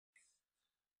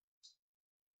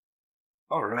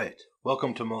Alright,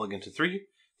 welcome to Mulligan to 3.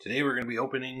 Today we're going to be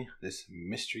opening this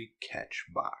mystery catch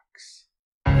box.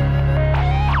 I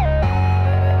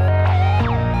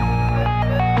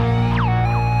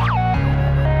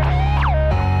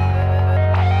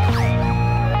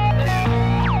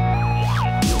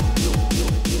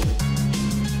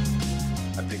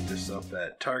picked this up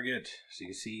at Target, so you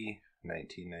can see,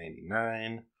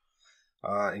 $19.99.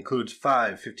 Includes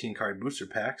 5 15-card booster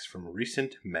packs from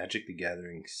recent Magic the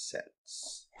Gathering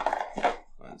sets.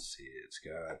 Let's see, it's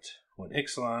got 1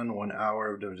 Ixalan, 1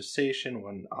 Hour of Devastation,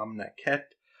 1 Omnaket,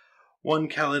 1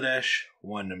 Kaladesh,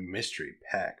 1 Mystery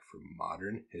Pack from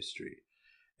Modern History,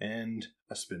 and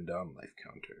a Spin Down Life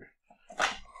Counter.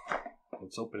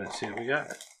 Let's open it and see what we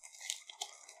got.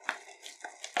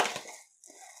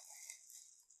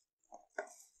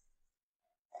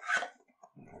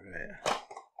 Alright.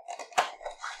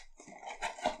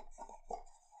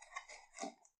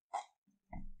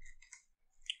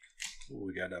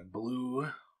 We got a blue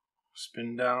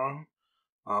Spin Down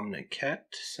Omnaket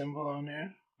symbol on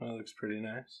there. That looks pretty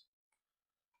nice.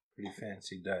 Pretty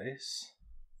fancy dice.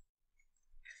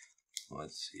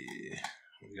 Let's see.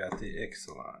 We got the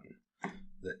Ixalan,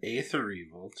 the Aether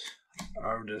Revolt,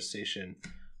 Arda Station,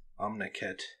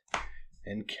 Omnaket,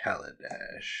 and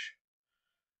Kaladesh.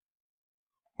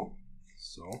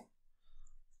 So,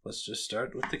 let's just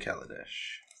start with the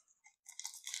Kaladesh.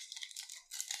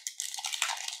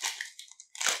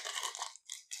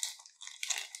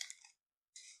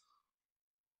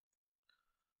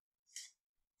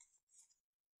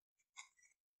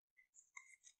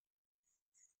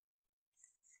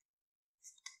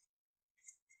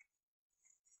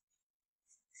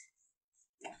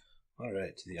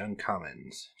 Alright, to the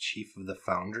uncommons. Chief of the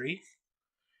Foundry,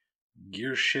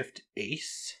 Gear Shift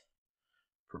Ace,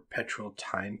 Perpetual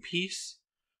Timepiece,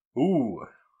 ooh,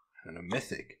 and a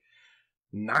mythic,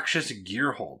 Noxious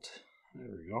Gearholt. There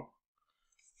we go.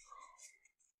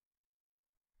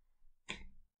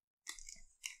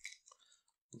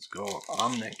 Let's go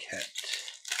Omnaket.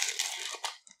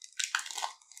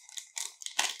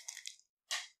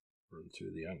 Run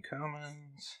through the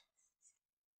uncommons.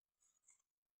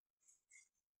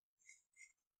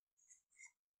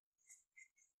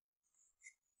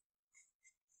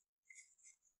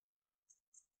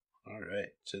 Alright,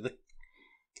 so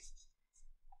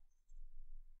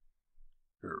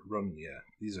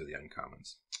these are the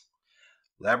uncommons.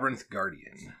 Labyrinth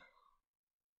Guardian,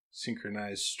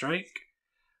 Synchronized Strike,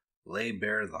 Lay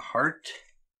Bare the Heart.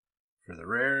 For the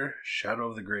rare, Shadow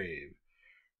of the Grave.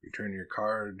 Return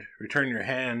your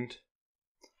hand,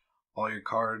 all your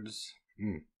cards.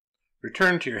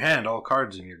 Return to your hand all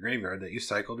cards in your graveyard that you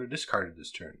cycled or discarded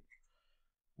this turn.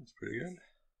 That's pretty good.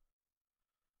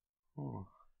 Oh.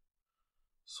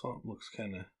 Swamp looks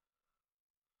kind of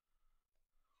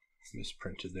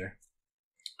misprinted there.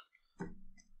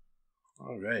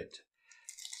 Alright.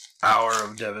 Hour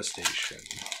of Devastation.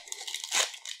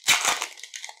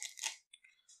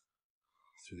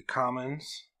 Through the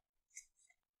commons.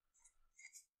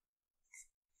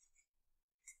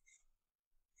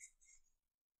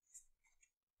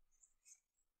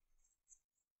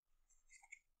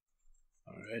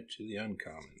 Alright, to the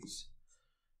uncommons.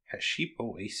 Haship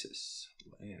Oasis,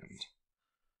 land.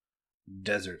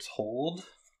 Desert's Hold,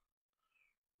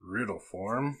 Riddle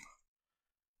Form,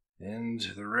 and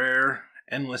the rare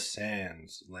Endless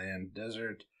Sands, land,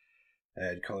 desert.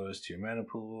 Add colors to your mana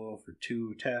pool. For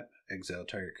 2, tap, exile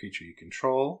target creature you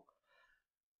control.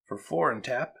 For 4 and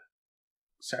tap,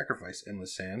 sacrifice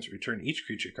Endless Sands, return each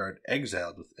creature card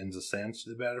exiled with Endless Sands to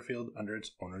the battlefield under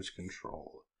its owner's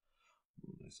control.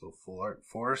 Nice little full art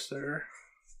forest there.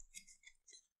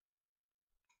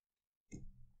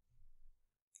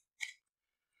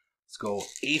 Let's go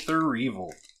Aether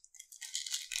Revolt.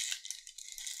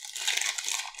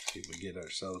 See if we get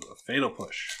ourselves a Fatal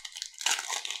Push.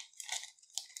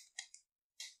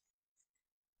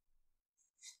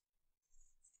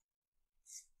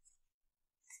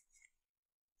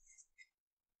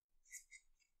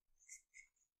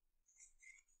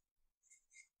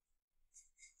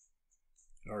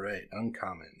 Alright,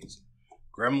 uncommons.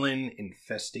 Gremlin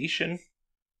Infestation,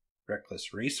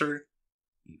 Reckless Racer,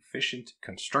 Efficient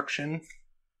Construction.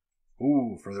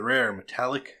 Ooh, for the rare,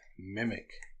 Metallic Mimic.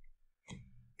 I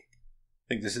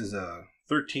think this is a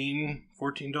 $13,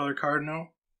 $14 card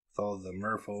now, with all the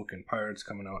merfolk and pirates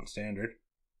coming out in standard.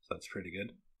 So that's pretty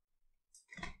good.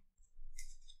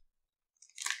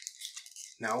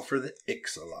 Now for the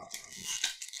Ixalan.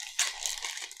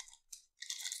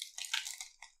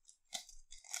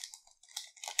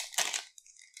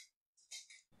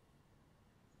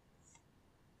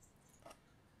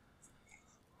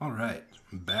 Alright,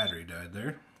 battery died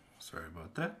there. Sorry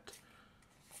about that.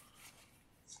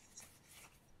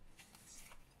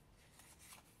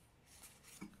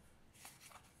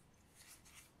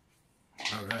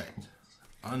 Alright,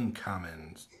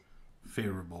 uncommons,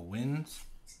 favorable winds,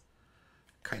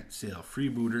 kite sail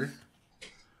freebooter,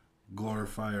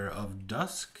 glorifier of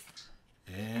dusk,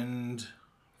 and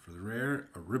for the rare,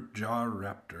 a ripjaw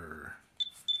raptor.